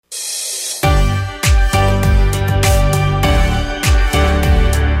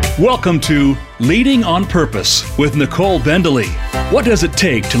Welcome to Leading on Purpose with Nicole Bendaly. What does it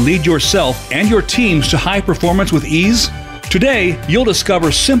take to lead yourself and your teams to high performance with ease? Today, you'll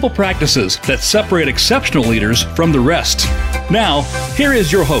discover simple practices that separate exceptional leaders from the rest. Now, here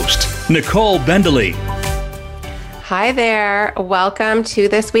is your host, Nicole Bendaly. Hi there. Welcome to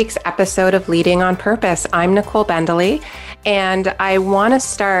this week's episode of Leading on Purpose. I'm Nicole Bendaly, and I want to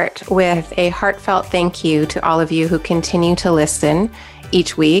start with a heartfelt thank you to all of you who continue to listen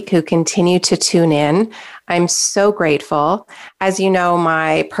each week, who continue to tune in. I'm so grateful. As you know,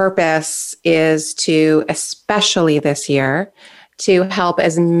 my purpose is to, especially this year, to help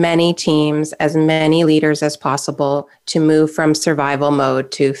as many teams, as many leaders as possible to move from survival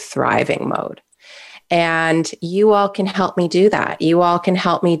mode to thriving mode. And you all can help me do that. You all can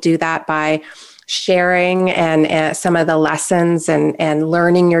help me do that by sharing and some of the lessons and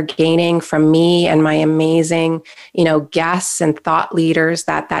learning you're gaining from me and my amazing, guests and thought leaders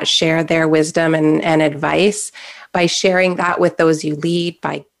that share their wisdom and advice, by sharing that with those you lead,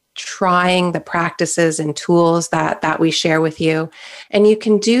 by trying the practices and tools that we share with you. And you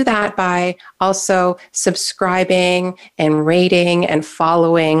can do that by also subscribing and rating and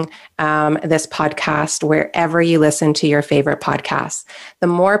following this podcast wherever you listen to your favorite podcasts. The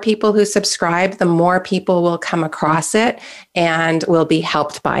more people who subscribe, the more people will come across it and will be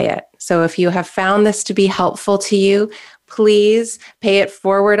helped by it. So if you have found this to be helpful to you, please pay it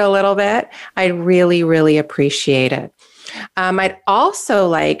forward a little bit. I'd really, really appreciate it. I'd also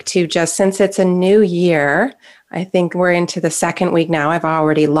like to since it's a new year, I think we're into the second week now, I've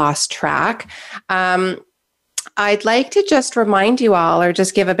already lost track. I'd like to just remind you all, or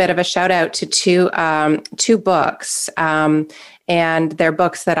just give a bit of a shout out to two books, and they're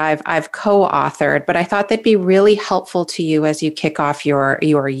books that I've co-authored, but I thought they'd be really helpful to you as you kick off your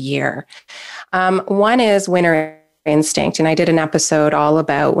year. One is Winner Instinct. And I did an episode all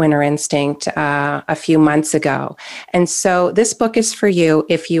about Winner Instinct a few months ago. And so this book is for you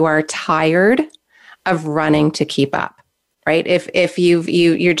if you are tired of running to keep up, right? If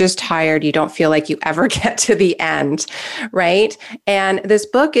you're just tired, you don't feel like you ever get to the end, right? And this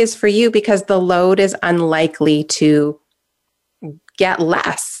book is for you because the load is unlikely to get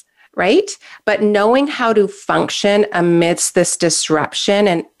less, right? But knowing how to function amidst this disruption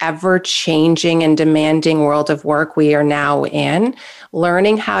and ever-changing and demanding world of work we are now in,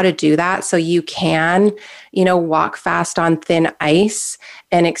 learning how to do that so you can, walk fast on thin ice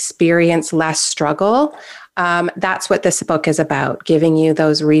and experience less struggle. That's what this book is about, giving you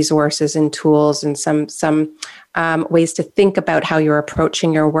those resources and tools and some ways to think about how you're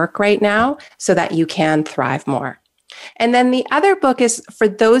approaching your work right now so that you can thrive more. And then the other book is for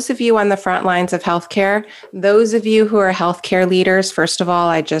those of you on the front lines of healthcare, those of you who are healthcare leaders. First of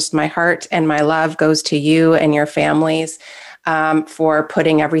all, my heart and my love goes to you and your families for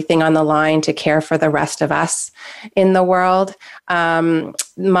putting everything on the line to care for the rest of us in the world.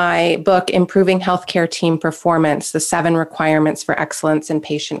 My book, Improving Healthcare Team Performance, the 7 Requirements for Excellence in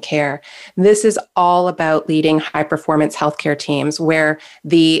Patient Care. This is all about leading high-performance healthcare teams where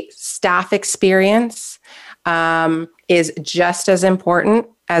the staff experience is just as important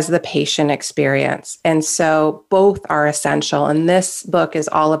as the patient experience. And so both are essential. And this book is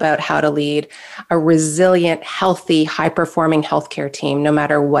all about how to lead a resilient, healthy, high-performing healthcare team, no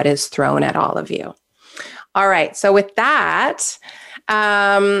matter what is thrown at all of you. All right. So with that,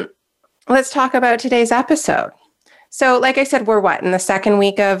 let's talk about today's episode. So like I said, we're in the second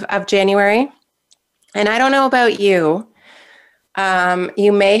week of January. And I don't know about you.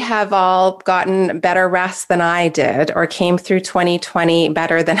 You may have all gotten better rest than I did or came through 2020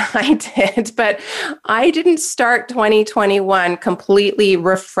 better than I did, but I didn't start 2021 completely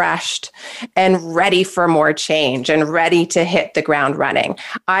refreshed and ready for more change and ready to hit the ground running.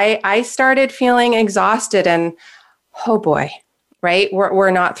 I started feeling exhausted and, oh boy, right?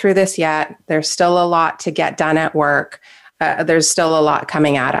 We're not through this yet. There's still a lot to get done at work. There's still a lot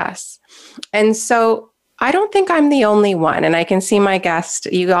coming at us. And so I don't think I'm the only one. And I can see my guest.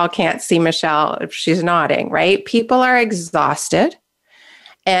 You all can't see Michelle if she's nodding, right? People are exhausted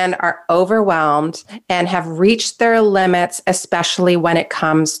and are overwhelmed and have reached their limits, especially when it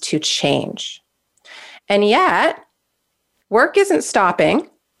comes to change. And yet, work isn't stopping.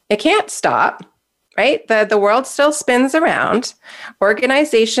 It can't stop, right? The world still spins around.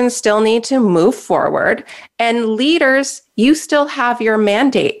 Organizations still need to move forward. And leaders, you still have your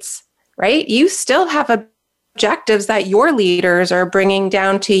mandates, right? You still have objectives that your leaders are bringing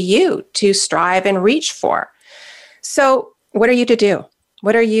down to you to strive and reach for. So what are you to do?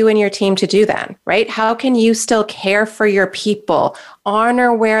 What are you and your team to do then, right? How can you still care for your people,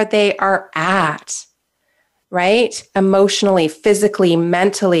 honor where they are at, right? Emotionally, physically,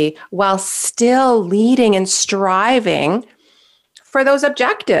 mentally, while still leading and striving for those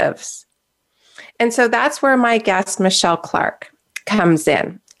objectives. And so that's where my guest, Michelle Clark, comes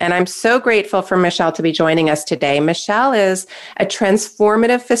in. And I'm so grateful for Michelle to be joining us today. Michelle is a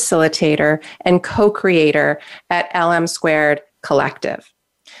transformative facilitator and co-creator at LM Squared Collective.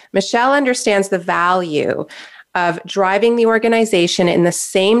 Michelle understands the value of driving the organization in the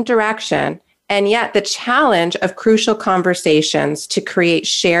same direction, and yet the challenge of crucial conversations to create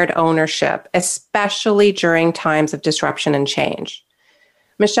shared ownership, especially during times of disruption and change.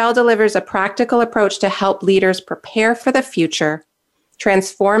 Michelle delivers a practical approach to help leaders prepare for the future,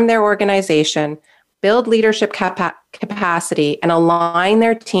 transform their organization, build leadership capacity, and align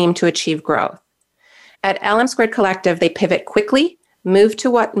their team to achieve growth. At LM Squared Collective, they pivot quickly, move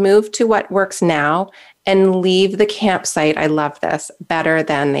to what works now, and leave the campsite, I love this, better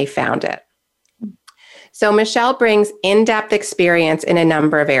than they found it. So Michelle brings in-depth experience in a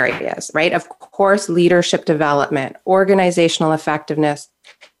number of areas, right? Of course, leadership development, organizational effectiveness,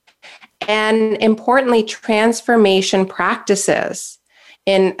 and importantly, transformation practices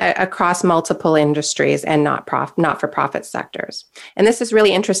across multiple industries and not-for-profit sectors. And this is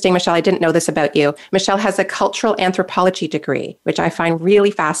really interesting, Michelle. I didn't know this about you. Michelle has a cultural anthropology degree, which I find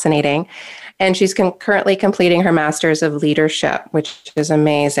really fascinating. And she's currently completing her master's of leadership, which is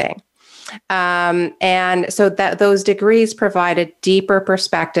amazing. And so that those degrees provide a deeper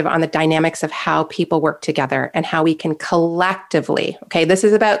perspective on the dynamics of how people work together and how we can collectively, okay, this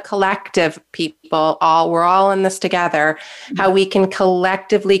is about collective people, we're all in this together, how we can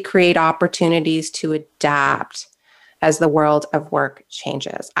collectively create opportunities to adapt as the world of work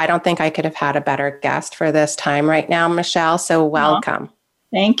changes. I don't think I could have had a better guest for this time right now, Michelle. So welcome.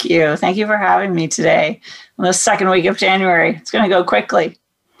 Thank you. Thank you for having me today on the second week of January. It's going to go quickly,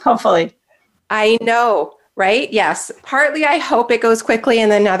 hopefully. I know, right? Yes. Partly I hope it goes quickly.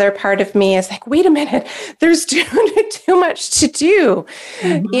 And another part of me is like, wait a minute, there's too much to do,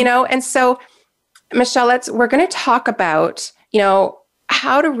 And so, Michelle, we're going to talk about,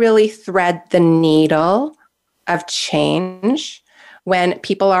 how to really thread the needle of change when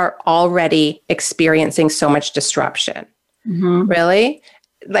people are already experiencing so much disruption. Really?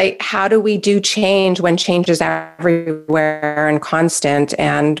 Like, how do we do change when change is everywhere and constant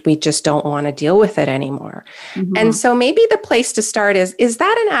and we just don't want to deal with it anymore? And so maybe the place to start is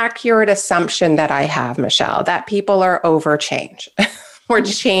that an accurate assumption that I have, Michelle, that people are over change? We're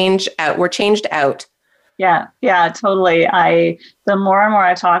changed out. Yeah, totally. The more and more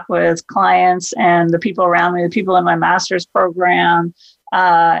I talk with clients and the people around me, the people in my master's program,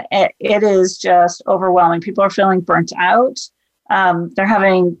 it is just overwhelming. People are feeling burnt out. They're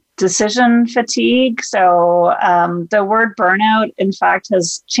having decision fatigue. So the word burnout, in fact,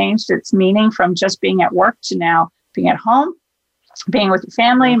 has changed its meaning from just being at work to now being at home, being with your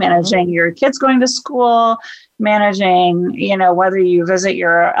family, managing your kids going to school, managing, whether you visit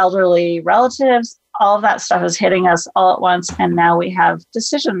your elderly relatives. All of that stuff is hitting us all at once. And now we have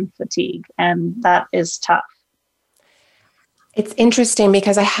decision fatigue, and that is tough. It's interesting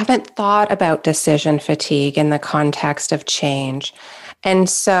because I haven't thought about decision fatigue in the context of change. And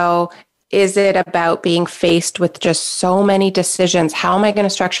so is it about being faced with just so many decisions? How am I going to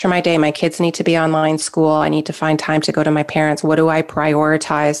structure my day? My kids need to be online school. I need to find time to go to my parents. What do I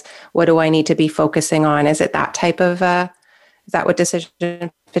prioritize? What do I need to be focusing on? Is it that type of, is that what decision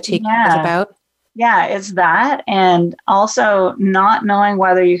fatigue is about? Yeah, it's that. And also not knowing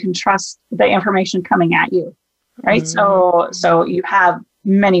whether you can trust the information coming at you. Right. So you have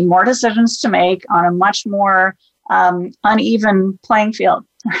many more decisions to make on a much more uneven playing field.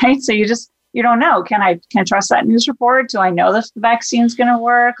 Right. So you don't know. Can I trust that news report? Do I know if the vaccine's going to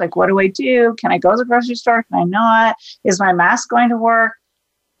work? Like, what do I do? Can I go to the grocery store? Can I not? Is my mask going to work?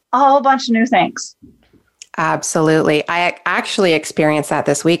 A whole bunch of new things. Absolutely. I actually experienced that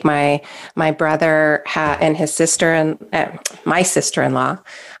this week. My brother and his sister and my sister-in-law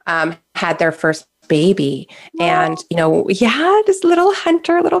had their first baby. And, this little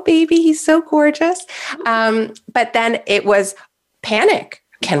hunter, little baby, he's so gorgeous. But then it was panic.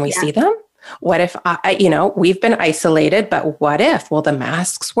 Can we see them? What if, we've been isolated, but what if, will the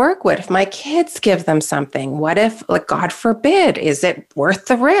masks work? What if my kids give them something? What if, like, God forbid, is it worth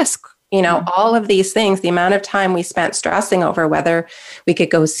the risk? All of these things, the amount of time we spent stressing over whether we could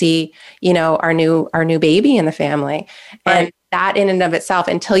go see, our new baby in the family. Right. And that in and of itself,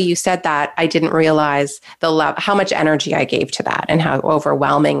 until you said that, I didn't realize how much energy I gave to that and how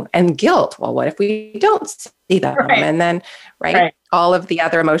overwhelming, and guilt. Well, what if we don't see them? Right. And then, all of the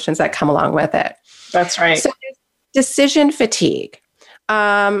other emotions that come along with it. That's right. So decision fatigue.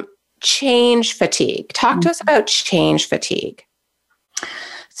 change fatigue. Talk to us about change fatigue.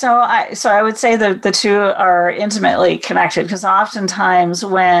 So I would say that the two are intimately connected, because oftentimes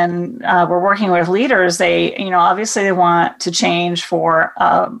when we're working with leaders, they, obviously they want to change for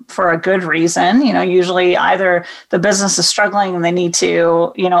a good reason. Usually either the business is struggling and they need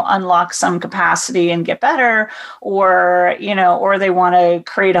to, unlock some capacity and get better, or they want to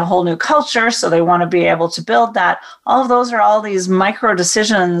create a whole new culture. So they want to be able to build that. All of those are all these micro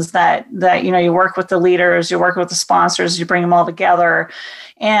decisions that you work with the leaders, you work with the sponsors, you bring them all together.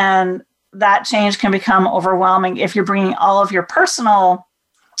 And that change can become overwhelming. If you're bringing all of your personal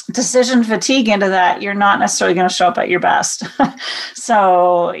decision fatigue into that, you're not necessarily going to show up at your best.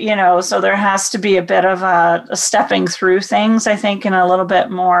 So there has to be a bit of a stepping through things, I think, in a little bit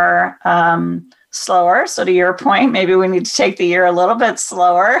more slower. So to your point, maybe we need to take the year a little bit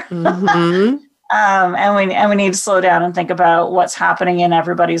slower. Mm-hmm. And we need to slow down and think about what's happening in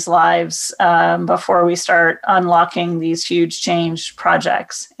everybody's lives before we start unlocking these huge change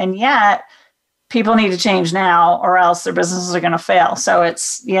projects. And yet, people need to change now, or else their businesses are going to fail. So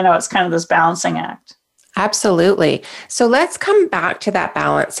it's kind of this balancing act. Absolutely. So let's come back to that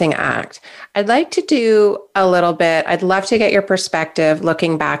balancing act. I'd like to do a little bit. I'd love to get your perspective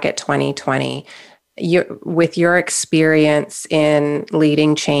looking back at 2020. With your experience in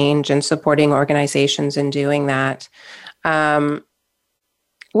leading change and supporting organizations in doing that,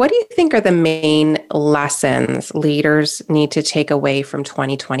 what do you think are the main lessons leaders need to take away from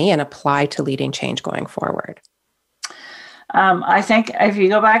 2020 and apply to leading change going forward? I think if you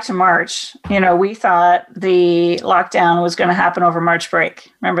go back to March, we thought the lockdown was going to happen over March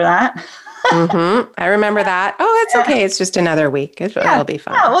break. Remember that? Mm-hmm. I remember that. Oh, it's okay. It's just another week. It'll be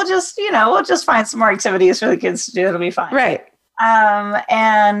fine. Yeah, we'll just find some more activities for the kids to do. It'll be fine. Right.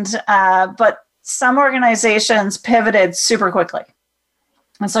 But some organizations pivoted super quickly.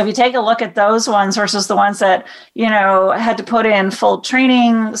 And so if you take a look at those ones versus the ones that, had to put in full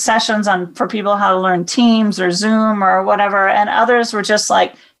training sessions for people how to learn Teams or Zoom or whatever, and others were just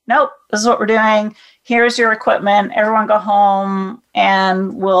like, nope, this is what we're doing. Here's your equipment. Everyone go home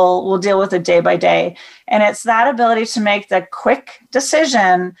and we'll deal with it day by day. And it's that ability to make the quick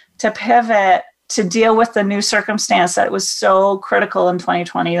decision to pivot to deal with the new circumstance that was so critical in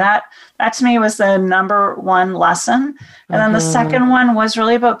 2020. That to me was the number one lesson. And then the second one was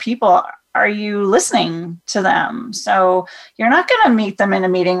really about people. Are you listening to them? So you're not going to meet them in a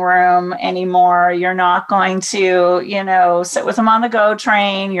meeting room anymore. You're not going to, sit with them on the GO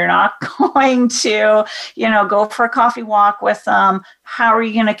train. You're not going to, go for a coffee walk with them. How are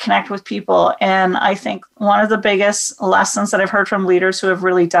you going to connect with people? And I think one of the biggest lessons that I've heard from leaders who have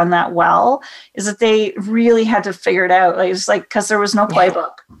really done that well is that they really had to figure it out. It's because there was no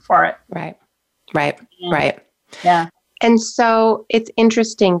playbook for it. Right. Yeah. And so it's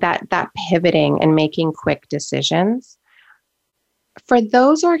interesting that pivoting and making quick decisions, for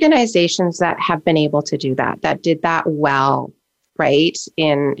those organizations that have been able to do that did that well, right,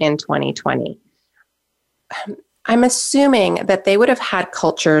 in 2020, I'm assuming that they would have had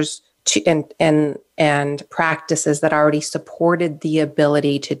cultures and practices that already supported the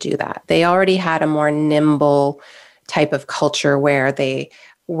ability to do that. They already had a more nimble type of culture where they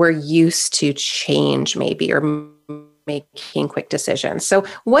were used to change maybe, or making quick decisions. So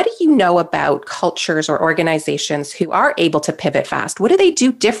what do you know about cultures or organizations who are able to pivot fast? What do they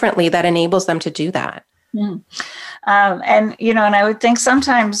do differently that enables them to do that? And I would think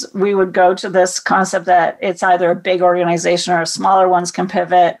sometimes we would go to this concept that it's either a big organization or smaller ones can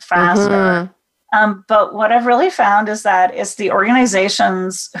pivot faster. But what I've really found is that it's the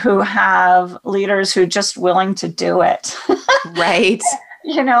organizations who have leaders who are just willing to do it. Right.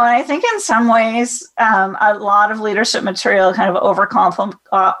 And I think in some ways, a lot of leadership material kind of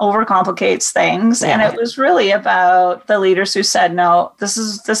overcomplicates things. Yeah. And it was really about the leaders who said, no, this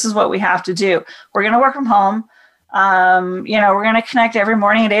is what we have to do. We're going to work from home. We're going to connect every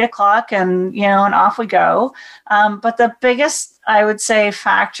morning at 8:00 and off we go. But the biggest, I would say,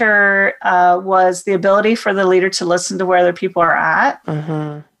 factor was the ability for the leader to listen to where their people are at.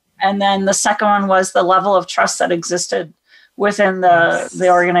 Mm-hmm. And then the second one was the level of trust that existed within the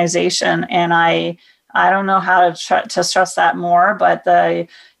organization. And I don't know how to stress that more, but the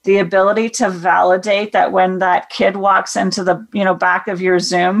ability to validate that when that kid walks into the back of your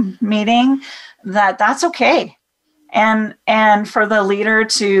Zoom meeting, that's okay. And for the leader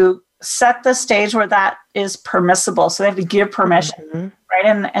to set the stage where that is permissible. So they have to give permission, mm-hmm.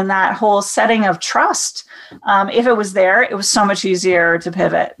 right? And that whole setting of trust, if it was there, it was so much easier to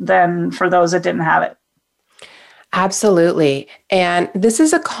pivot than for those that didn't have it. Absolutely. And this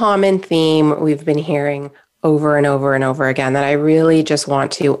is a common theme we've been hearing over and over and over again that I really just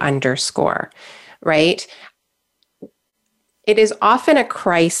want to underscore, right? It is often a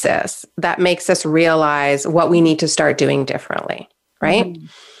crisis that makes us realize what we need to start doing differently, right?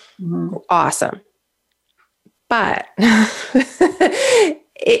 Mm-hmm. Awesome. But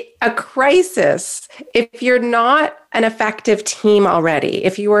a crisis, if you're not an effective team already,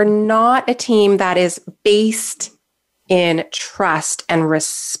 if you are not a team that is based in trust and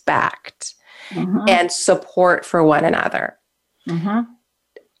respect and support for one another,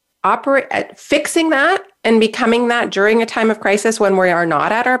 fixing that and becoming that during a time of crisis when we are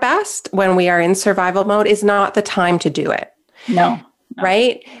not at our best, when we are in survival mode, is not the time to do it. No.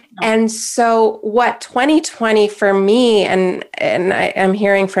 Right? No. And so what 2020 for me, and I'm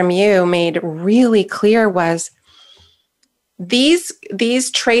hearing from you, made really clear was these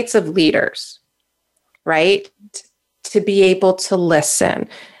traits of leaders, right? To be able to listen,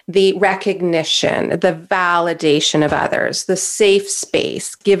 the recognition, the validation of others, the safe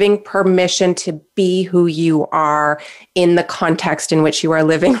space, giving permission to be who you are in the context in which you are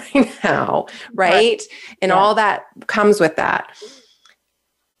living right now, right? And all that comes with that.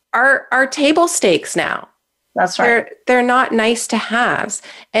 Are table stakes now. That's right. They're not nice to haves.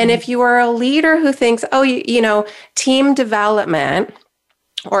 And if you are a leader who thinks, oh, you know, team development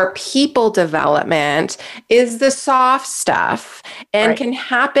or people development is the soft stuff and can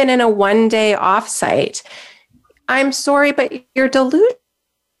happen in a one-day offsite, I'm sorry, but you're delusional.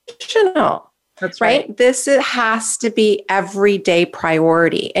 That's right. This has to be everyday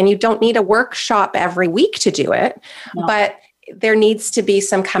priority. And you don't need a workshop every week to do it, but there needs to be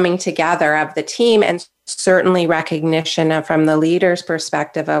some coming together of the team and certainly recognition from the leader's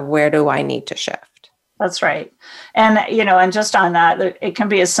perspective of where do I need to shift. That's right. And, you know, and just on that, it can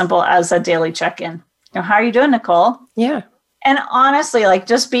be as simple as a daily check-in. You know, how are you doing, Nicole? Yeah. And honestly, like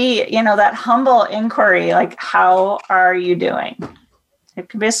just be, you know, that humble inquiry, like, how are you doing? It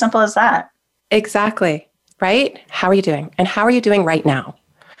can be as simple as that. Exactly. Right. How are you doing? And how are you doing right now?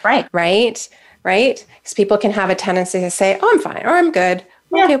 Right. Right. Right? Because people can have a tendency to say, oh, I'm fine, or I'm good.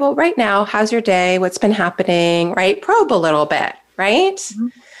 Yeah. Okay, well, right now, how's your day? What's been happening? Right? Probe a little bit, right?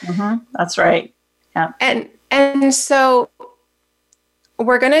 That's right. Yeah. And so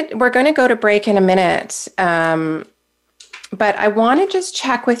we're gonna go to break in a minute. But I want to just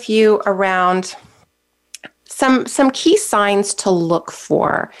check with you around some key signs to look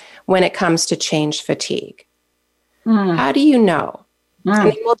for when it comes to change fatigue. How do you know?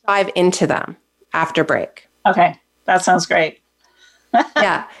 And then we'll dive into them after break. Okay. That sounds great.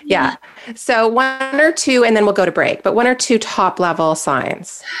 Yeah. So 1 or 2, and then we'll go to break, but 1 or 2 top level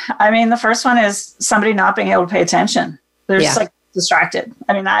signs. I mean, the first one is somebody not being able to pay attention. They're just like distracted.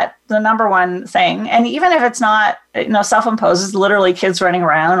 I mean, that the number one thing. And even if it's not, you know, self-imposed, it's literally kids running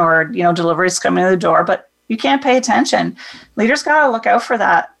around or, you know, deliveries coming to the door, but you can't pay attention. Leaders got to look out for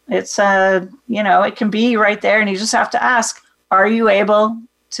that. It's, you know, it can be right there and you just have to ask, are you able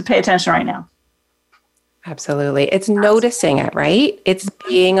to pay attention right now? Absolutely. It's noticing it, right? It's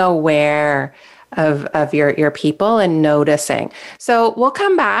being aware of your people and noticing. So we'll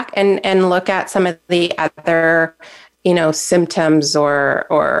come back and look at some of the other, you know, symptoms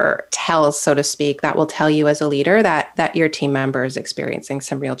or tells, so to speak, that will tell you as a leader that your team member is experiencing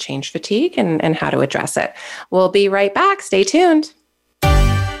some real change fatigue and how to address it. We'll be right back. Stay tuned.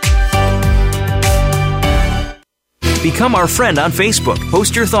 Become our friend on Facebook.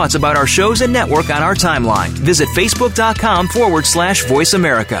 Post your thoughts about our shows and network on our timeline. Visit facebook.com/Voice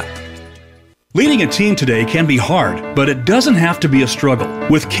America. Leading a team today can be hard, but it doesn't have to be a struggle.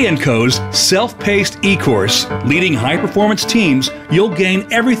 With K&Co's self-paced e-course, Leading High-Performance Teams, you'll gain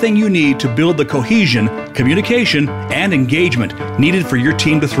everything you need to build the cohesion, communication, and engagement needed for your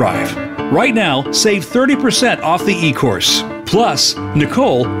team to thrive. Right now, save 30% off the e-course. Plus,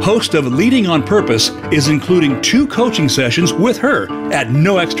 Nicole, host of Leading on Purpose, is including 2 coaching sessions with her at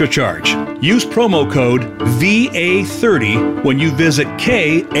no extra charge. Use promo code VA30 when you visit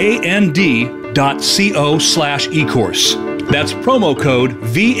kand.co/ecourse. That's promo code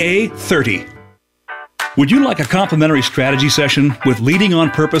VA30. Would you like a complimentary strategy session with Leading on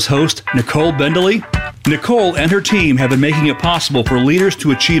Purpose host Nicole Bendley? Nicole and her team have been making it possible for leaders to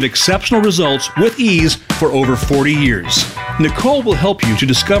achieve exceptional results with ease for over 40 years. Nicole will help you to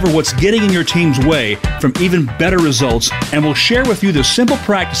discover what's getting in your team's way from even better results and will share with you the simple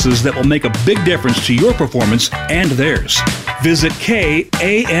practices that will make a big difference to your performance and theirs. Visit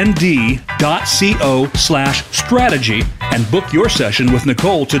kand.co/strategy and book your session with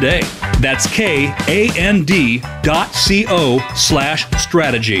Nicole today. That's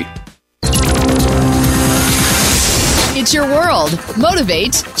kand.co/strategy. It's your world.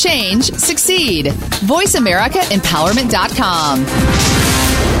 Motivate, change, succeed. VoiceAmericaEmpowerment.com.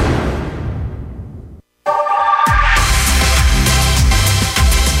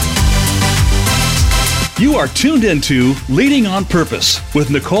 You are tuned into Leading on Purpose with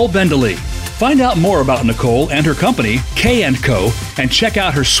Nicole Bendalee. Find out more about Nicole and her company, K&Co, and check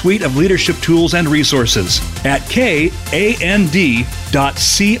out her suite of leadership tools and resources at KAND.co.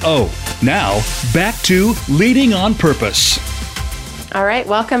 Now, back to Leading on Purpose. All right,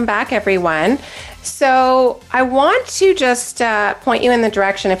 welcome back, everyone. So I want to just point you in the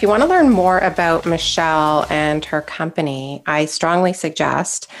direction. If you want to learn more about Michelle and her company, I strongly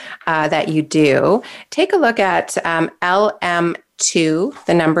suggest that you do. Take a look at LM2,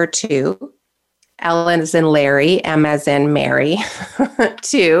 the number 2, L as in Larry, M as in Mary,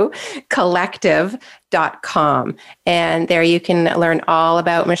 2, collective.com. And there you can learn all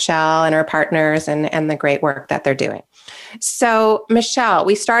about Michelle and her partners and the great work that they're doing. So, Michelle,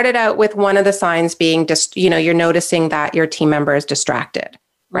 we started out with one of the signs being just, you're noticing that your team member is distracted,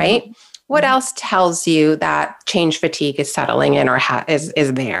 right? Mm-hmm. What else tells you that change fatigue is settling in or is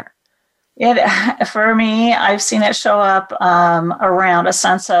there? For me, I've seen it show up around a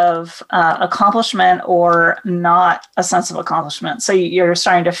sense of accomplishment or not a sense of accomplishment. So you're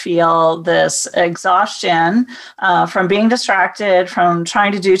starting to feel this exhaustion from being distracted, from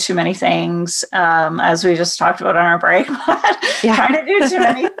trying to do too many things, as we just talked about on our break, trying to do too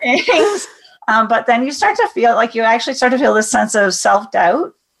many things. But then you start to feel like you actually start to feel this sense of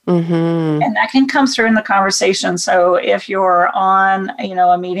self-doubt. Mm-hmm. And that can come through in the conversation. So if you're on,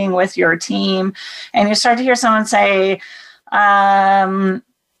 a meeting with your team and you start to hear someone say, I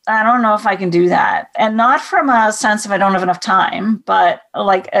don't know if I can do that. And not from a sense of I don't have enough time, but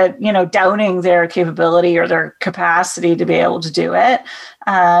like, doubting their capability or their capacity to be able to do it.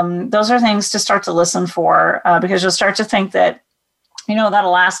 Those are things to start to listen for because you'll start to think that that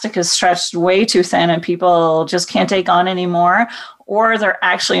elastic is stretched way too thin and people just can't take on anymore, or they're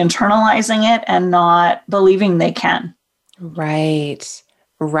actually internalizing it and not believing they can. Right.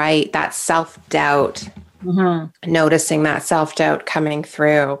 That self-doubt, noticing that self-doubt coming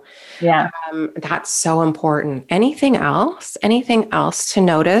through. Yeah. That's so important. Anything else to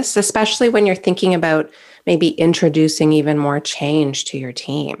notice, especially when you're thinking about maybe introducing even more change to your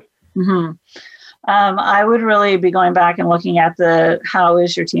team? Mm-hmm. I would really be going back and looking at how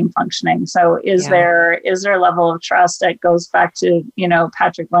is your team functioning? So is there a level of trust that goes back to,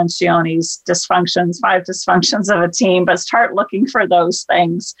 Patrick Lencioni's 5 dysfunctions of a team, but start looking for those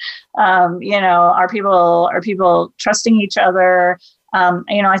things. Are people trusting each other?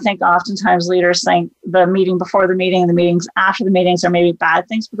 I think oftentimes leaders think the meeting before the meeting and the meetings after the meetings are maybe bad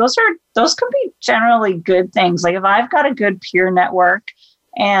things, but those can be generally good things. Like if I've got a good peer network,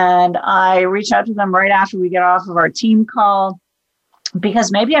 and I reach out to them right after we get off of our team call, because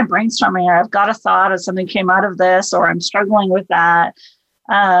maybe I'm brainstorming or I've got a thought or something came out of this, or I'm struggling with that.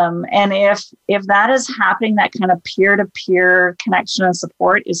 And if that is happening, that kind of peer-to-peer connection and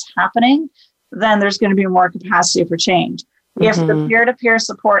support is happening, then there's going to be more capacity for change. Mm-hmm. If the peer-to-peer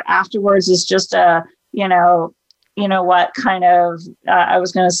support afterwards is just I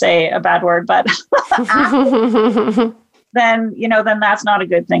was going to say a bad word, but then that's not a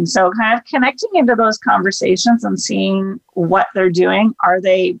good thing. So kind of connecting into those conversations and seeing what they're doing. Are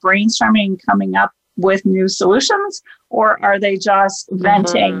they brainstorming, coming up with new solutions, or are they just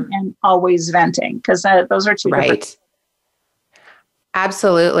venting and always venting? Because those are two different.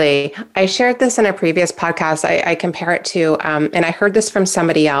 Absolutely. I shared this in a previous podcast. I compare it to, and I heard this from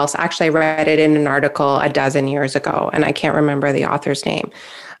somebody else. Actually, I read it in an article a dozen years ago, and I can't remember the author's name.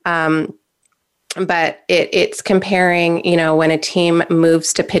 But it's comparing, when a team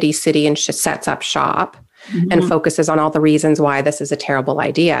moves to Pity City and sets up shop and focuses on all the reasons why this is a terrible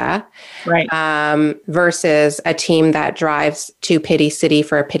idea, right? Versus a team that drives to Pity City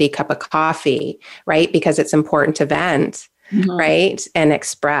for a pity cup of coffee, right? Because it's important to vent, right? And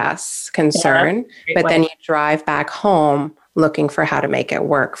express concern. But then you drive back home looking for how to make it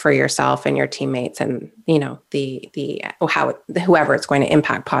work for yourself and your teammates and, whoever it's going to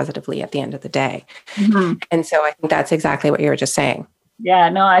impact positively at the end of the day. And so I think that's exactly what you were just saying. Yeah,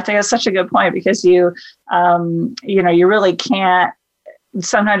 no, I think that's such a good point because you really can't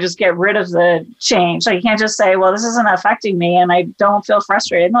sometimes just get rid of the change. Like you can't just say, well, this isn't affecting me and I don't feel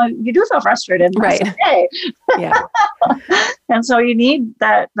frustrated. No, you do feel frustrated. Right. Okay. Yeah. And so you need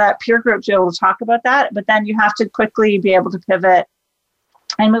that peer group to be able to talk about that, but then you have to quickly be able to pivot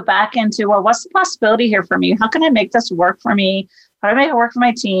and move back into, well, what's the possibility here for me? How can I make this work for me? How do I make it work for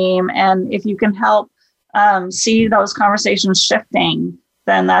my team? And if you can help see those conversations shifting,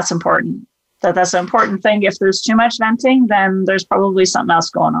 then that's important. That's an important thing. If there's too much venting, then there's probably something else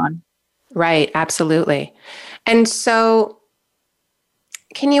going on. Right. Absolutely. And so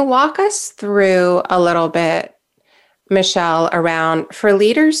can you walk us through a little bit, Michelle, around for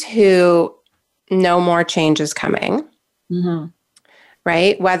leaders who know more change is coming,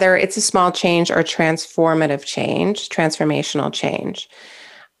 right? Whether it's a small change or transformative change, transformational change,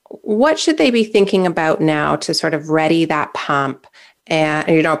 what should they be thinking about now to sort of ready that pump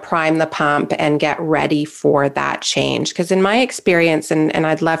and, prime the pump and get ready for that change? Because in my experience, and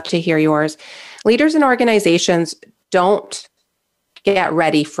I'd love to hear yours, leaders and organizations don't get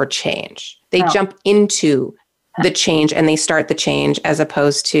ready for change. They jump into the change and they start the change as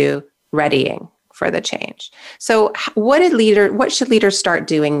opposed to readying for the change. So what should leaders start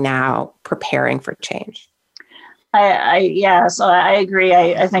doing now preparing for change? So I agree.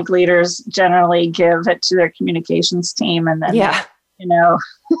 I think leaders generally give it to their communications team, and then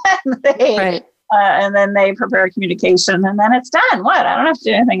and then they prepare communication, and then it's done. What? I don't have to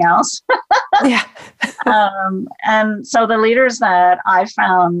do anything else. Yeah. And so the leaders that I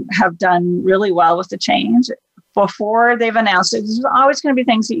found have done really well with the change before they've announced it. There's always going to be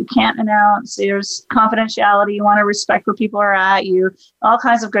things that you can't announce. There's confidentiality. You want to respect where people are at. All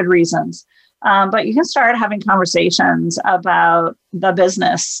kinds of good reasons. But you can start having conversations about the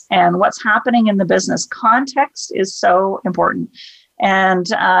business and what's happening in the business. Context is so important. And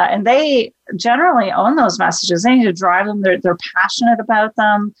they generally own those messages. They need to drive them. They're passionate about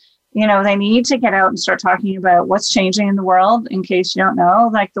them. They need to get out and start talking about what's changing in the world. In case you don't know,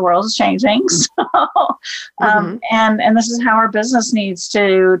 like the world is changing. So, and this is how our business needs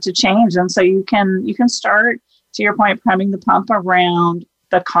to change. And so you can start, to your point, priming the pump around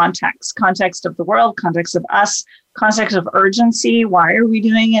the context of the world, context of us, context of urgency. Why are we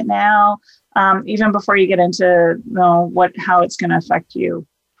doing it now? Even before you get into how it's going to affect you.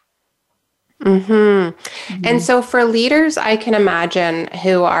 And so for leaders, I can imagine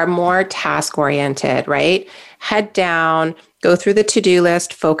who are more task oriented, right? Head down, go through the to-do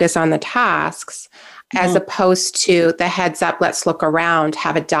list, focus on the tasks, as opposed to the heads up, let's look around,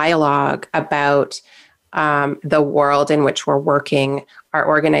 have a dialogue about the world in which we're working, our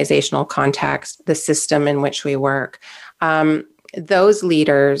organizational context, the system in which we work. Those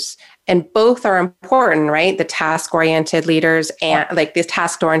leaders, and both are important, right? The task-oriented leaders and like this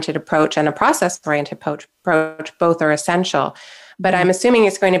task-oriented approach and a process-oriented approach, both are essential. But I'm assuming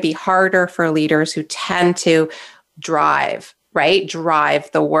it's going to be harder for leaders who tend to drive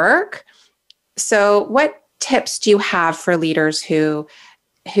the work. So what tips do you have for leaders who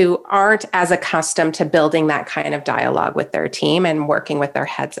aren't as accustomed to building that kind of dialogue with their team and working with their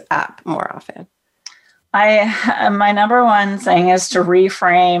heads up more often? My number one thing is to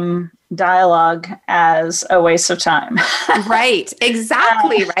reframe dialogue as a waste of time. Right.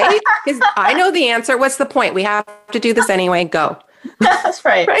 Exactly. Right. Because I know the answer. What's the point? We have to do this anyway. Go. That's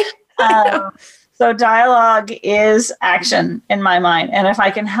right. So dialogue is action in my mind. And if I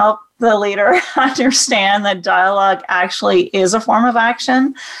can help the leader understand that dialogue actually is a form of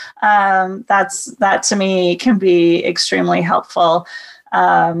action, that to me can be extremely helpful.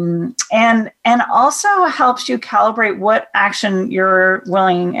 And also helps you calibrate what action you're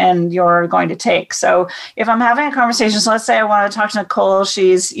willing and you're going to take. So if I'm having a conversation, so let's say I want to talk to Nicole,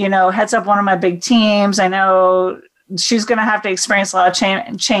 she's, heads up one of my big teams. I know she's going to have to experience a lot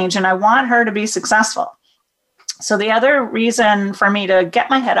of change, and I want her to be successful. So the other reason for me to get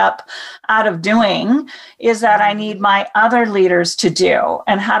my head up out of doing is that I need my other leaders to do.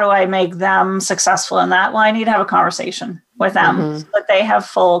 And how do I make them successful in that? Well, I need to have a conversation with them so that they have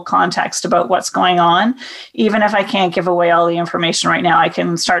full context about what's going on. Even if I can't give away all the information right now, I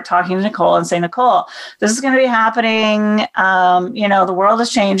can start talking to Nicole and say, Nicole, this is going to be happening. The world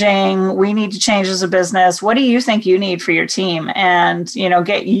is changing. We need to change as a business. What do you think you need for your team? And,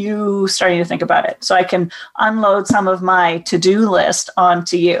 get you starting to think about it so I can unload some of my to-do list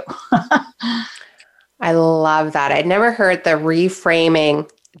onto you. I love that. I'd never heard the reframing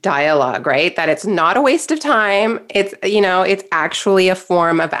dialogue, right? That it's not a waste of time. It's, it's actually a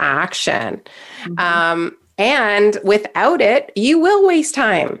form of action. And without it, you will waste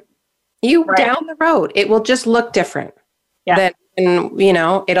time. Down the road, it will just look different. Yeah.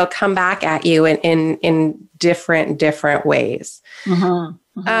 It'll come back at you in different ways.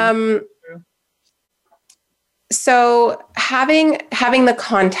 So having the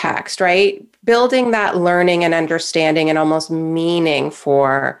context, right? Building that learning and understanding and almost meaning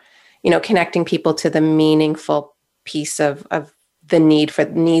for, connecting people to the meaningful piece of the needs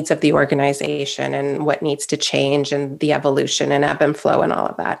of the organization and what needs to change and the evolution and ebb and flow and all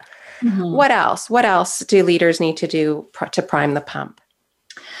of that. What else? What else do leaders need to do to prime the pump?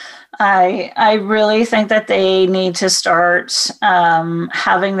 I really think that they need to start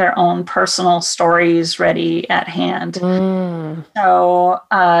having their own personal stories ready at hand. So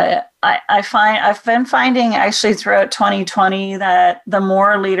I've been finding actually throughout 2020 that the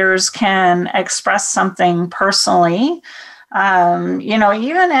more leaders can express something personally, even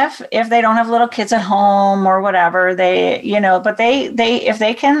if they don't have little kids at home or whatever, but if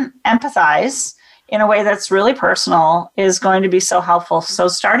they can empathize in a way that's really personal is going to be so helpful. So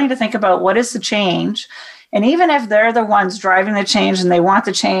starting to think about what is the change, and even if they're the ones driving the change and they want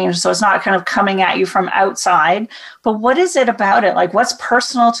the change, so it's not kind of coming at you from outside, but what is it about it? Like what's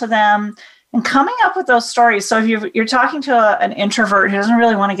personal to them? And coming up with those stories. So if you're talking to an introvert who doesn't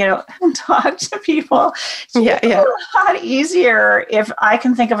really want to get out and talk to people, it's a lot easier if I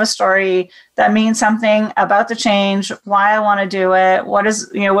can think of a story that means something about the change, why I want to do it, what does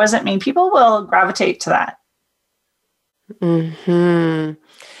it mean? People will gravitate to that.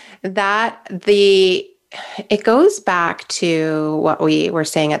 It goes back to what we were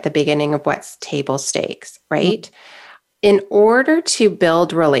saying at the beginning of what's table stakes, right? In order to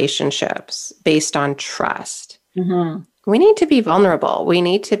build relationships based on trust, we need to be vulnerable. We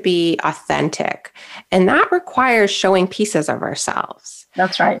need to be authentic. And that requires showing pieces of ourselves.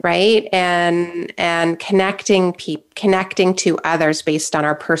 That's right. Right. And connecting to others based on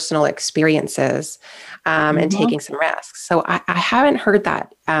our personal experiences and taking some risks. So I haven't heard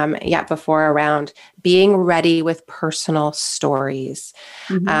that yet before around being ready with personal stories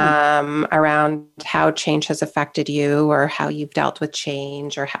around how change has affected you or how you've dealt with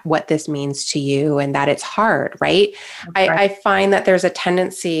change or what this means to you and that it's hard, right? I find that there's a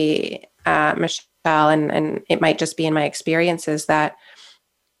tendency, Michelle, and it might just be in my experiences that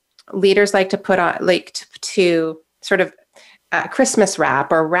leaders like to put on, to sort of Christmas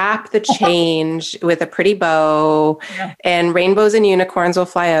wrap or wrap the change with a pretty bow and rainbows and unicorns will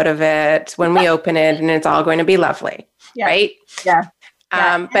fly out of it when we open it and it's all going to be lovely. Right? Yeah.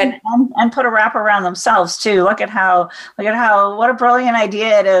 But put a wrap around themselves too. Look at how what a brilliant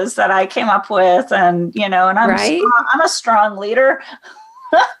idea it is that I came up with, and I'm a strong leader.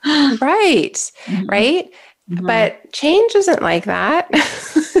 Right. But change isn't like that.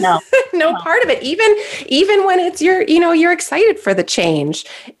 No part of it. Even when it's you're excited for the change,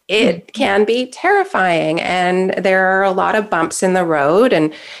 it can be terrifying. And there are a lot of bumps in the road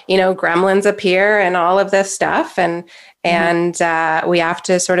and, gremlins appear and all of this stuff. And we have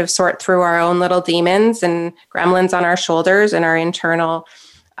to sort of sort through our own little demons and gremlins on our shoulders and our internal,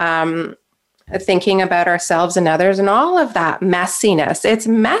 thinking about ourselves and others and all of that messiness. It's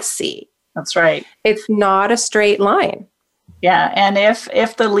messy. That's right. It's not a straight line. Yeah. And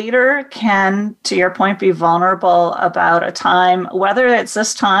if the leader can, to your point, be vulnerable about a time, whether it's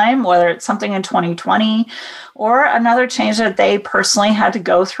this time, whether it's something in 2020 or another change that they personally had to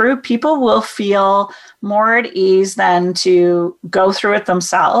go through, people will feel more at ease than to go through it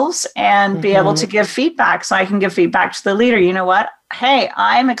themselves and be able to give feedback. So I can give feedback to the leader. You know what? Hey,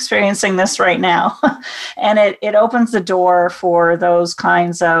 I'm experiencing this right now. And it opens the door for those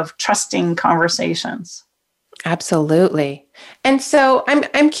kinds of trusting conversations. Absolutely. And so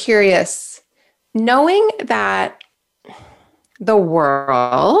I'm curious, knowing that the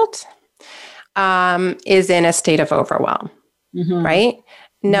world is in a state of overwhelm, right?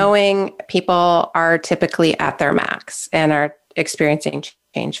 Knowing people are typically at their max and are experiencing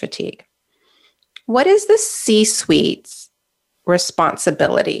change fatigue. What is the C-suite's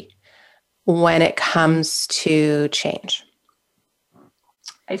responsibility when it comes to change?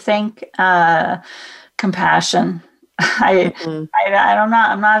 I think compassion. I'm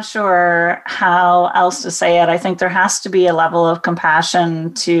not sure how else to say it. I think there has to be a level of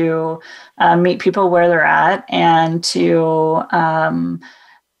compassion to meet people where they're at and to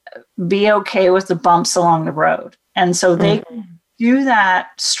be okay with the bumps along the road. And so they can do that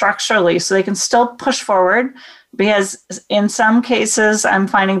structurally so they can still push forward, because in some cases, I'm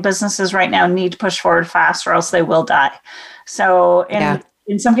finding businesses right now need to push forward fast or else they will die. So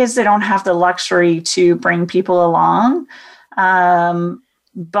in some cases, they don't have the luxury to bring people along.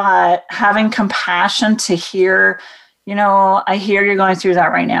 But having compassion to hear, I hear you're going through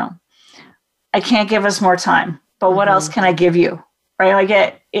that right now. I can't give us more time, but what else can I give you? Right?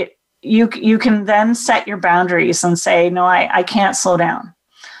 Like you can then set your boundaries and say, no, I can't slow down.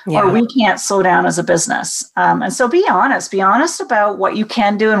 Or we can't slow down as a business. And so be honest about what you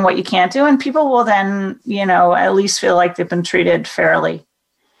can do and what you can't do. And people will then, at least feel like they've been treated fairly.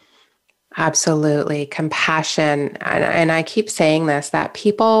 Absolutely. Compassion. And I keep saying this, that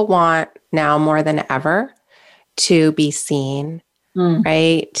people want now more than ever to be seen,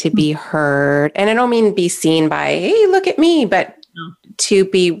 right? To be heard. And I don't mean be seen by, hey, look at me, but to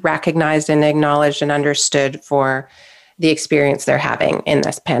be recognized and acknowledged and understood for the experience they're having in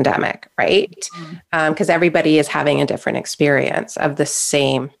this pandemic, right? Because everybody is having a different experience of the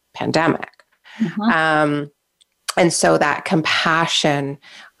same pandemic. And so that compassion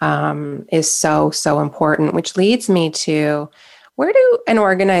is so, so important, which leads me to, where do an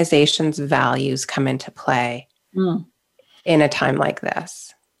organization's values come into play in a time like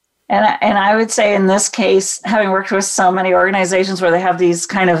this? And I would say in this case, having worked with so many organizations where they have these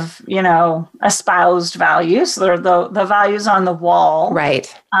kind of, espoused values, they're the values on the wall.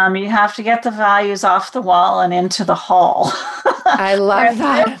 Right. You have to get the values off the wall and into the hall. I love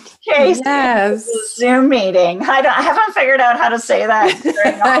that. Case, yes. Zoom meeting. I haven't figured out how to say that.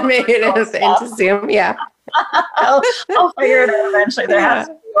 I made it into Zoom. Yeah. I'll figure it out eventually. There has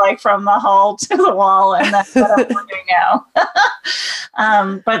to be like from the hall to the wall, and that's what I'm doing now.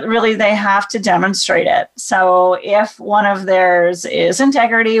 But really, they have to demonstrate it. So if one of theirs is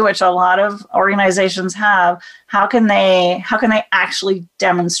integrity, which a lot of organizations have, how can they actually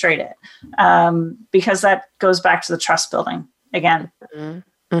demonstrate it? Because that goes back to the trust building again.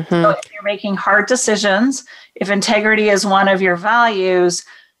 So if you're making hard decisions, if integrity is one of your values,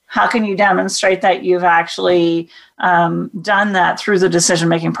 how can you demonstrate that you've actually done that through the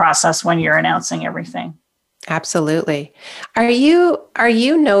decision-making process when you're announcing everything? Absolutely. Are you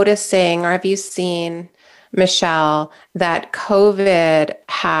noticing, or have you seen, Michelle, that COVID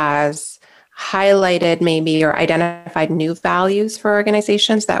has highlighted maybe or identified new values for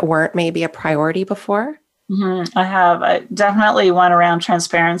organizations that weren't maybe a priority before? I have definitely one around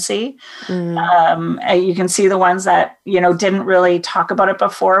transparency. You can see the ones that, didn't really talk about it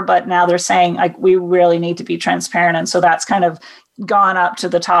before, but now they're saying like, we really need to be transparent. And so that's kind of gone up to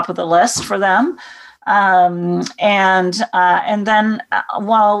the top of the list for them. And then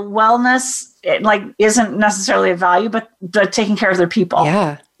while wellness isn't necessarily a value, but taking care of their people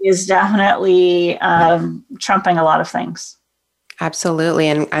is definitely trumping a lot of things. Absolutely.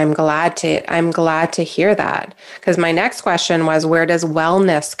 And I'm glad to hear that, because my next question was, where does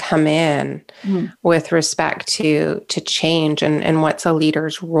wellness come in with respect to change, and what's a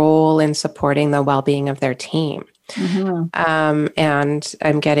leader's role in supporting the well-being of their team? And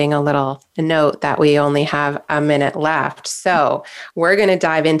I'm getting a note that we only have a minute left. So we're going to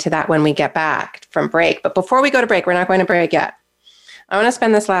dive into that when we get back from break. But before we go to break, we're not going to break yet. I want to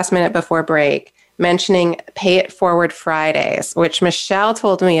spend this last minute before break mentioning Pay It Forward Fridays, which Michelle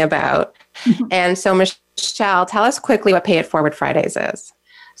told me about. And so Michelle, tell us quickly what Pay It Forward Fridays is.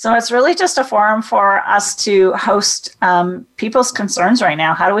 So it's really just a forum for us to host people's concerns right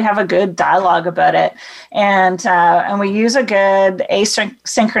now. How do we have a good dialogue about it? And we use a good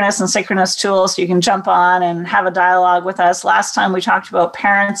asynchronous and synchronous tool, so you can jump on and have a dialogue with us. Last time we talked about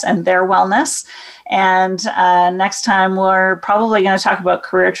parents and their wellness. And next time we're probably going to talk about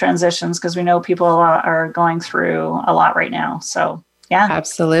career transitions, because we know people are going through a lot right now. So, yeah.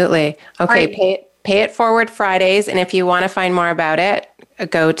 Absolutely. Okay, right. Pay It Forward Fridays. And if you want to find more about it,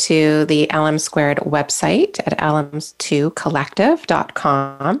 go to the LM Squared website at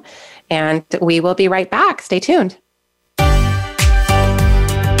lms2collective.com. And we will be right back. Stay tuned.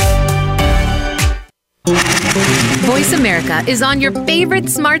 Voice America is on your favorite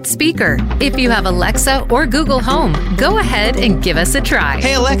smart speaker. If you have Alexa or Google Home, go ahead and give us a try.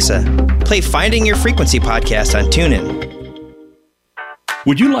 Hey, Alexa, play Finding Your Frequency podcast on TuneIn.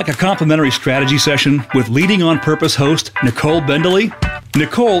 Would you like a complimentary strategy session with Leading on Purpose host Nicole Bendley?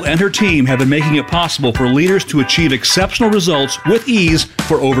 Nicole and her team have been making it possible for leaders to achieve exceptional results with ease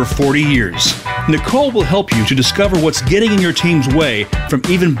for over 40 years. Nicole will help you to discover what's getting in your team's way from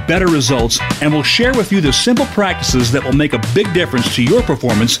even better results, and will share with you the simple practices that will make a big difference to your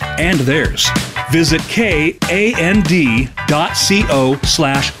performance and theirs. Visit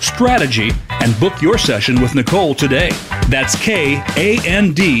kand.co/strategy and book your session with Nicole today. That's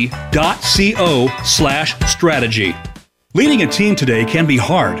kand.co/strategy. Leading a team today can be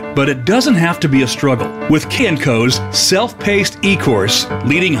hard, but it doesn't have to be a struggle. With K&Co's self-paced e-course,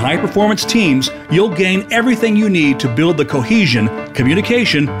 Leading High-Performance Teams, you'll gain everything you need to build the cohesion,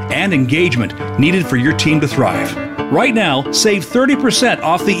 communication, and engagement needed for your team to thrive. Right now, save 30%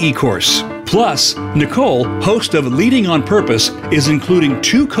 off the e-course. Plus, Nicole, host of Leading on Purpose, is including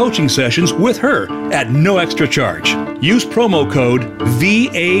 2 coaching sessions with her at no extra charge. Use promo code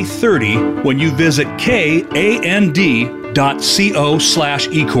VA30 when you visit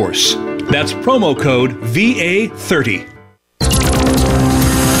kand.co/ecourse. That's promo code VA30.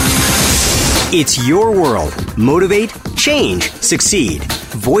 It's your world. Motivate, change, succeed.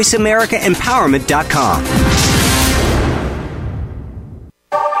 VoiceAmericaEmpowerment.com.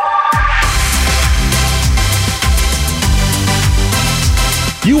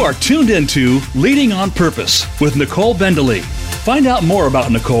 You are tuned into Leading on Purpose with Nicole Bendalee. Find out more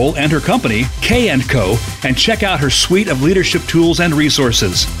about Nicole and her company, K&Co, and check out her suite of leadership tools and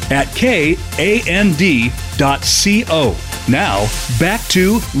resources at KAND.co. Now, back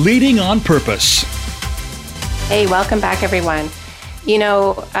to Leading on Purpose. Hey, welcome back, everyone. You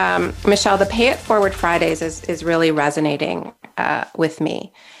know, Michelle, the Pay It Forward Fridays is really resonating with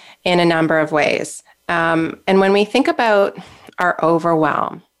me in a number of ways. And when we think about our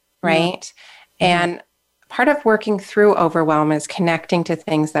overwhelm, right? And part of working through overwhelm is connecting to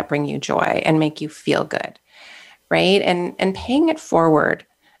things that bring you joy and make you feel good, right? And paying it forward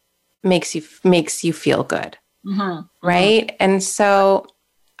makes you feel good, right? And so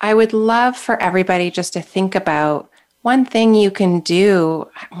I would love for everybody just to think about one thing you can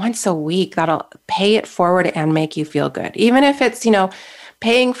do once a week that'll pay it forward and make you feel good. Even if it's,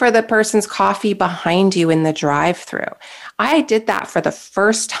 paying for the person's coffee behind you in the drive-thru. I did that for the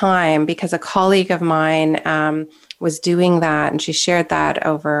first time because a colleague of mine was doing that, and she shared that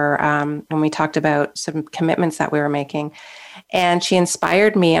over when we talked about some commitments that we were making. And she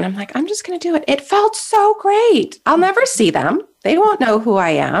inspired me, and I'm like, I'm just going to do it. It felt so great. I'll never see them. They won't know who I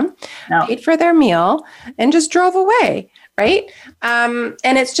am. No. Paid for their meal and just drove away, right? And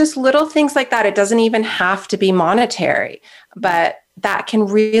it's just little things like that. It doesn't even have to be monetary, but that can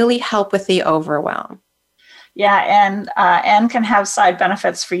really help with the overwhelm. Yeah, and can have side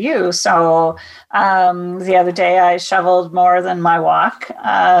benefits for you. So the other day I shoveled more than my walk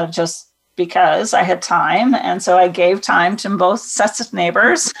just because I had time. And so I gave time to both sets of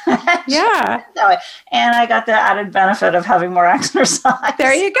neighbors. Yeah. And I got the added benefit of having more exercise.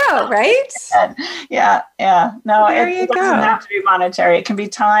 There you go, right? Yeah. No, it doesn't have to be monetary. It can be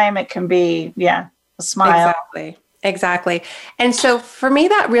time. It can be, a smile. Exactly. And so for me,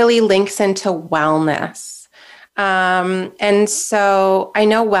 that really links into wellness. And so I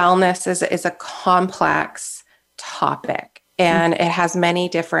know wellness is a complex topic, and it has many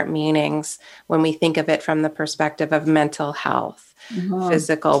different meanings when we think of it from the perspective of mental health,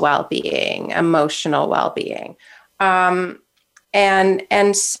 physical well-being, emotional well-being. And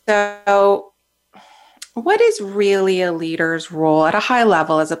so what is really a leader's role at a high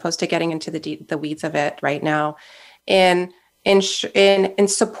level, as opposed to getting into the weeds of it right now, in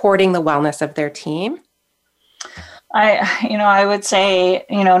supporting the wellness of their team? I would say,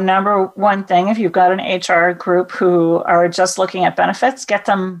 number one thing, if you've got an HR group who are just looking at benefits, get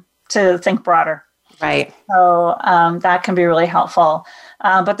them to think broader. Right. So that can be really helpful.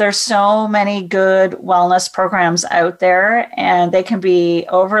 But there's so many good wellness programs out there, and they can be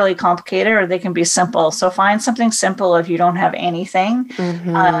overly complicated or they can be simple. So find something simple if you don't have anything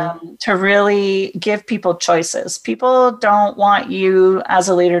to really give people choices. People don't want you as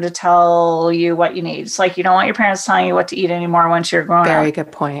a leader to tell you what you need. It's like you don't want your parents telling you what to eat anymore once you're grown up. Very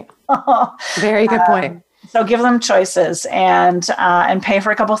good point. Very good point. So give them choices and pay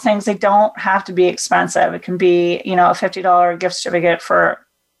for a couple of things. They don't have to be expensive. It can be, a $50 gift certificate for,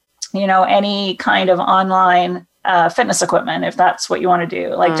 any kind of online fitness equipment, if that's what you want to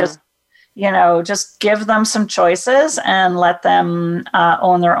do. Like just give them some choices and let them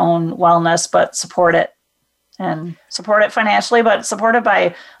own their own wellness, but support it. And support it financially, but support it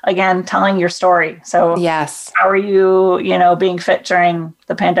by, again, telling your story. So yes, how are you, being fit during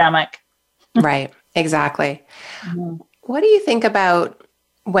the pandemic? Right. Exactly. What do you think about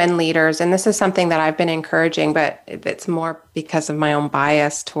when leaders, and this is something that I've been encouraging, but it's more because of my own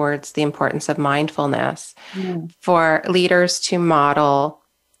bias towards the importance of mindfulness, for leaders to model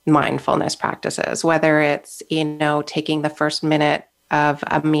mindfulness practices, whether it's, taking the first minute of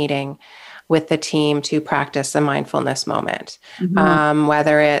a meeting with the team to practice a mindfulness moment,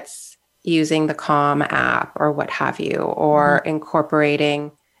 whether it's using the Calm app or what have you, or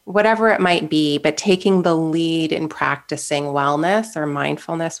incorporating whatever it might be, but taking the lead in practicing wellness or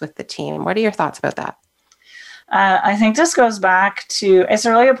mindfulness with the team. What are your thoughts about that? I think this goes back to, it's a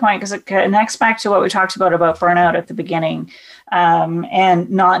really good point because it connects back to what we talked about burnout at the beginning, and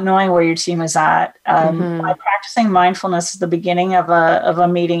not knowing where your team is at. By practicing mindfulness at the beginning of a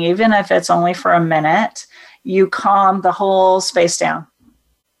meeting, even if it's only for a minute, you calm the whole space down.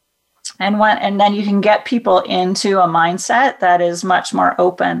 And then you can get people into a mindset that is much more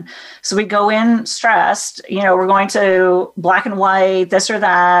open. So we go in stressed, we're going to black and white, this or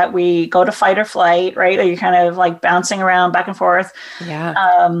that. We go to fight or flight, right? Or you're kind of like bouncing around back and forth. Yeah.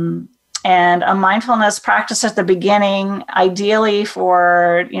 And a mindfulness practice at the beginning, ideally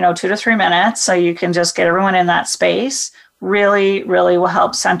for, 2 to 3 minutes. So you can just get everyone in that space, really, really will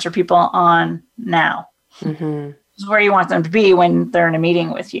help center people on now. This is where you want them to be when they're in a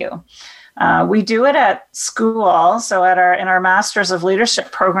meeting with you. We do it at school. So in our Masters of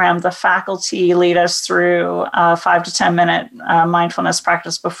Leadership program, the faculty lead us through a 5 to 10 minute mindfulness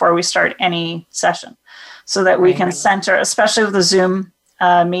practice before we start any session, so that we can center, especially with the Zoom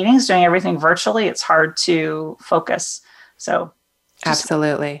meetings, doing everything virtually, it's hard to focus. So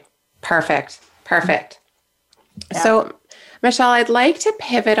absolutely. Perfect. Yeah. So Michelle, I'd like to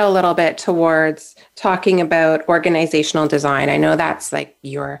pivot a little bit towards talking about organizational design. I know that's like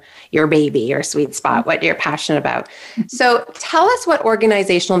your baby, your sweet spot, what you're passionate about. So tell us what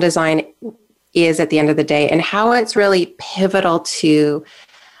organizational design is at the end of the day and how it's really pivotal to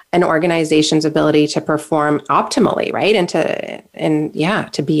an organization's ability to perform optimally, right? And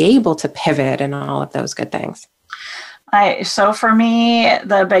to be able to pivot and all of those good things. So for me,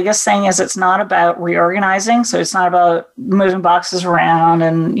 the biggest thing is it's not about reorganizing. So it's not about moving boxes around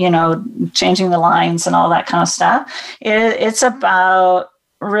and, changing the lines and all that kind of stuff. It's about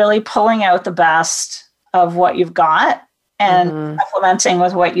really pulling out the best of what you've got and implementing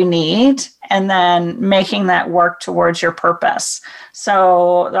with what you need, and then making that work towards your purpose.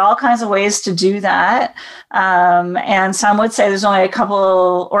 So there are all kinds of ways to do that. And some would say there's only a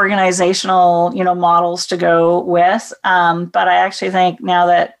couple organizational, models to go with. But I actually think now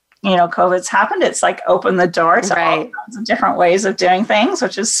that, COVID's happened, it's like opened the door to all kinds of different ways of doing things,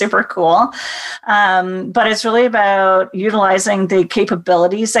 which is super cool. But it's really about utilizing the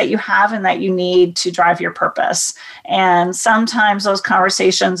capabilities that you have and that you need to drive your purpose. And sometimes those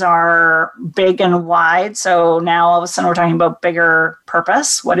conversations are big and wide. So now all of a sudden we're talking about bigger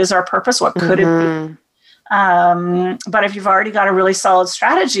purpose. What is our purpose? What could it be? But if you've already got a really solid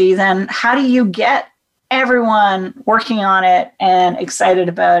strategy, then how do you get everyone working on it and excited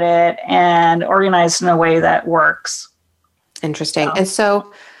about it and organized in a way that works? Interesting. And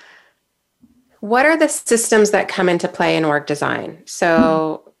so what are the systems that come into play in org design?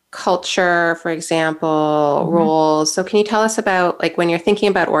 So culture, for example, roles. So can you tell us about, like, when you're thinking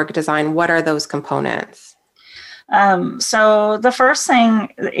about org design, what are those components? So the first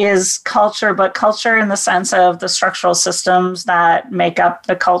thing is culture, but culture in the sense of the structural systems that make up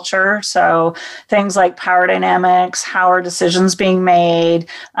the culture. So things like power dynamics, how are decisions being made?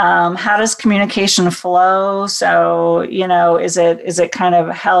 How does communication flow? So, is it kind of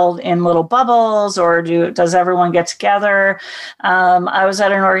held in little bubbles, or does everyone get together? I was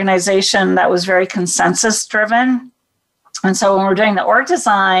at an organization that was very consensus driven. And so when we're doing the org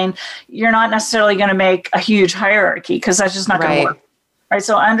design, you're not necessarily going to make a huge hierarchy, because that's just not going to work. Right.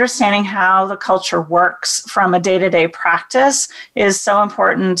 So understanding how the culture works from a day-to-day practice is so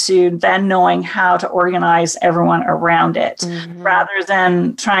important to then knowing how to organize everyone around it, rather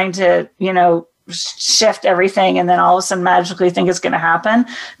than trying to, shift everything and then all of a sudden magically think it's going to happen.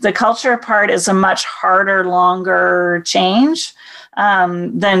 The culture part is a much harder, longer change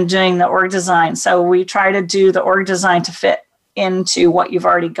than doing the org design. So we try to do the org design to fit into what you've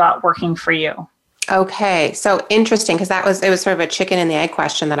already got working for you. Okay. So interesting, because it was sort of a chicken and the egg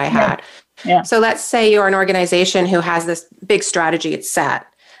question that I had. Yeah. So let's say you're an organization who has this big strategy, it's set,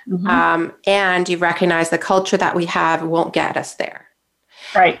 and you recognize the culture that we have won't get us there.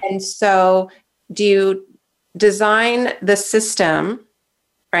 Right. And so do you design the system,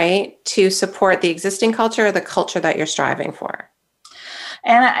 right, to support the existing culture or the culture that you're striving for?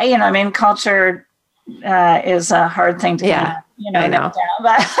 And, culture is a hard thing to I know. down,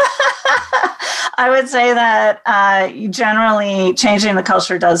 but I would say that generally changing the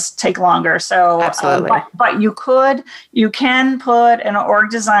culture does take longer. So, absolutely. But you can put an org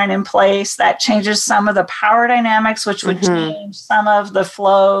design in place that changes some of the power dynamics, which would change some of the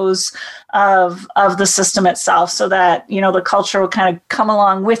flows of the system itself, so that the culture will kind of come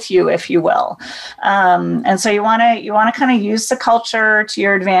along with you, if you will. And so you want to kind of use the culture to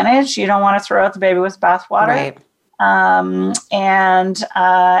your advantage. You don't want to throw out the baby with bathwater. Right. And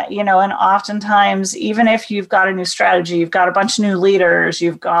oftentimes, even if you've got a new strategy, you've got a bunch of new leaders,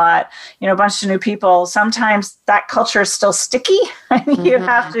 you've got, a bunch of new people, sometimes that culture is still sticky and you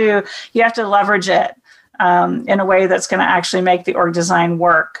have to leverage it, in a way that's going to actually make the org design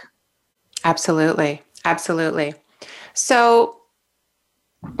work. Absolutely. Absolutely. So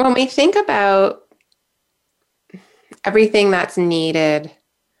when we think about everything that's needed,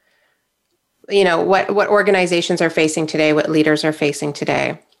 what organizations are facing today, what leaders are facing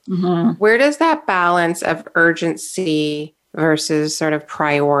today, where does that balance of urgency versus sort of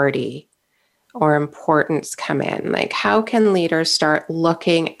priority or importance come in? Like, how can leaders start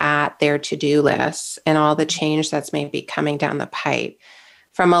looking at their to-do lists and all the change that's maybe coming down the pipe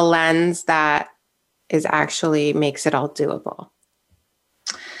from a lens that is actually makes it all doable?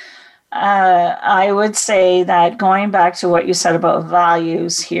 I would say that going back to what you said about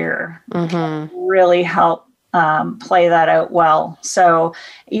values here can really help play that out well. So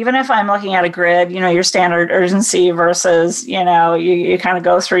even if I'm looking at a grid, your standard urgency versus, you kind of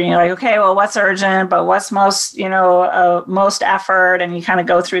go through and you're like, okay, well, what's urgent, but what's most, most effort? And you kind of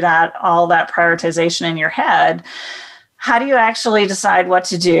go through all that prioritization in your head. How do you actually decide what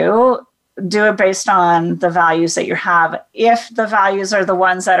to do? Do it based on the values that you have. If the values are the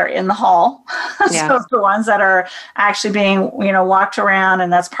ones that are in the hall, so the ones that are actually being, walked around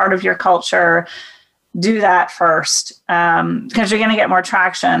and that's part of your culture, do that first, because you're going to get more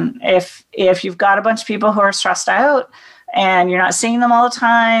traction. If you've got a bunch of people who are stressed out and you're not seeing them all the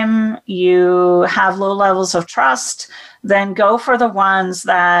time, you have low levels of trust, then go for the ones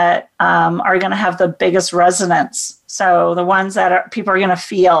that are going to have the biggest resonance. So the ones that people are going to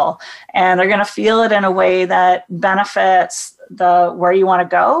feel, and they're going to feel it in a way that benefits where you want to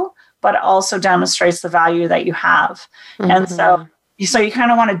go, but also demonstrates the value that you have. And so you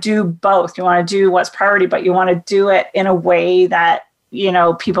kind of want to do both. You want to do what's priority, but you want to do it in a way that,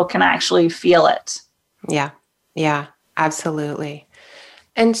 people can actually feel it. Yeah, absolutely.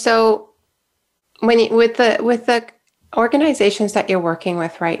 And so with the organizations that you're working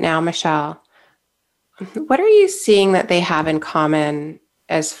with right now, Michelle, what are you seeing that they have in common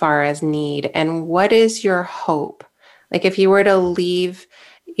as far as need? And what is your hope? Like if you were to leave,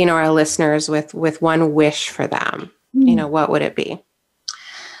 our listeners with one wish for them, what would it be?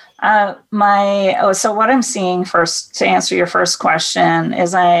 So what I'm seeing first, to answer your first question,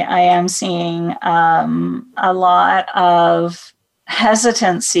 is I am seeing a lot of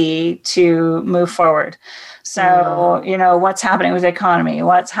hesitancy to move forward. So, what's happening with the economy,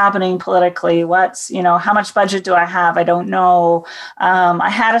 what's happening politically, how much budget do I have? I don't know. I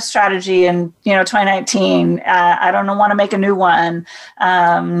had a strategy in, 2019. I don't want to make a new one.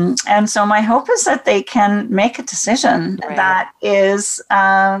 And so my hope is that they can make a decision that is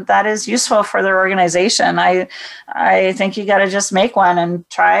useful for their organization. I think you got to just make one and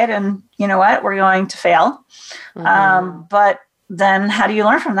try it. And you know what? We're going to fail. But then how do you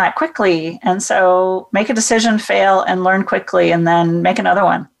learn from that quickly? And so make a decision, fail, and learn quickly, and then make another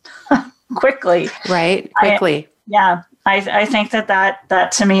one quickly. Right, quickly. I think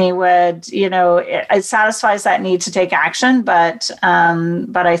that to me would, it satisfies that need to take action, but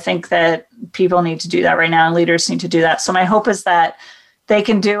I think that people need to do that right now, and leaders need to do that. So my hope is that they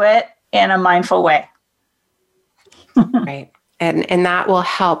can do it in a mindful way. Right. And that will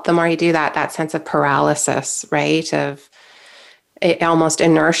help. The more you do that sense of paralysis, right? Of it, almost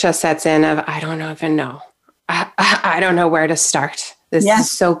inertia sets in of, I don't even know. I don't know where to start. This is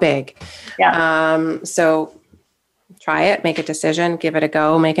so big. So try it, make a decision, give it a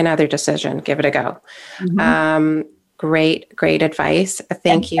go, make another decision, give it a go. Great advice.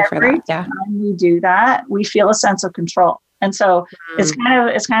 Thank you for that. Every time we do that, we feel a sense of control. And so it's kind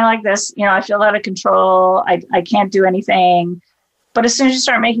of like this, I feel out of control. I can't do anything. But as soon as you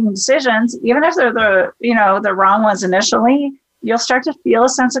start making decisions, even if they're the wrong ones initially, you'll start to feel a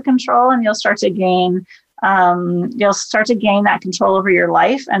sense of control, and you'll start to gain that control over your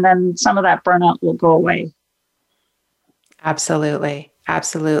life. And then some of that burnout will go away. Absolutely.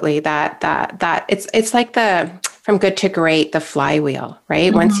 That it's like from good to great, the flywheel,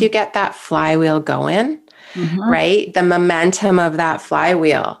 right? Once you get that flywheel going, right? The momentum of that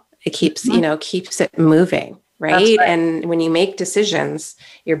flywheel, it keeps it moving, right? And when you make decisions,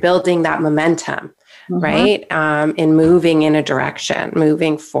 you're building that momentum, right? In moving in a direction,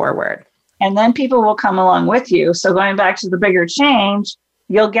 moving forward. And then people will come along with you. So going back to the bigger change,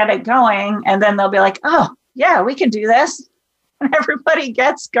 you'll get it going, and then they'll be like, oh yeah, we can do this. And everybody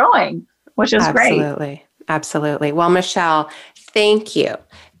gets going, which is great. Absolutely. Well, Michelle, thank you.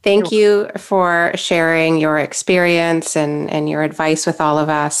 Thank you for sharing your experience and your advice with all of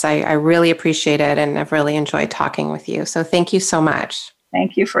us. I really appreciate it, and I've really enjoyed talking with you. So thank you so much.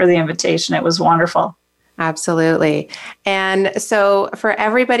 Thank you for the invitation. It was wonderful. Absolutely. And so for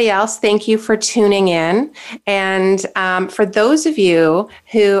everybody else, thank you for tuning in. And for those of you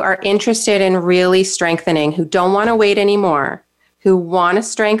who are interested in really strengthening, who don't want to wait anymore, who want to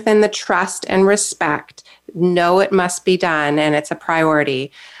strengthen the trust and respect, know it must be done and it's a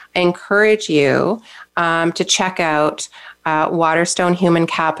priority, I encourage you to check out Waterstone Human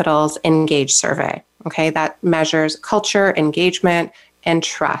Capital's Engage Survey. Okay, that measures culture, engagement, and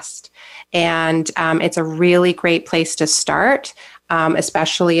trust. And it's a really great place to start,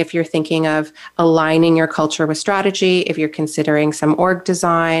 especially if you're thinking of aligning your culture with strategy, if you're considering some org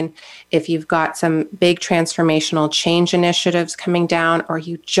design, if you've got some big transformational change initiatives coming down, or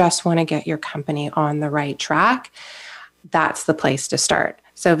you just want to get your company on the right track, that's the place to start.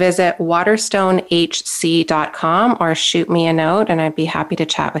 So visit waterstonehc.com or shoot me a note, and I'd be happy to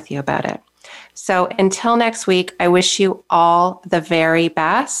chat with you about it. So until next week, I wish you all the very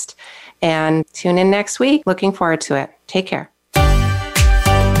best, and tune in next week. Looking forward to it. Take care.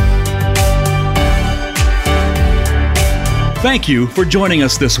 Thank you for joining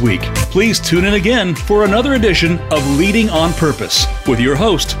us this week. Please tune in again for another edition of Leading on Purpose with your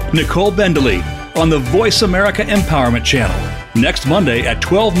host, Nicole Bendley, on the Voice America Empowerment Channel, next Monday at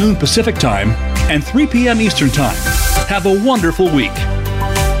 12 noon Pacific Time and 3 p.m. Eastern Time. Have a wonderful week.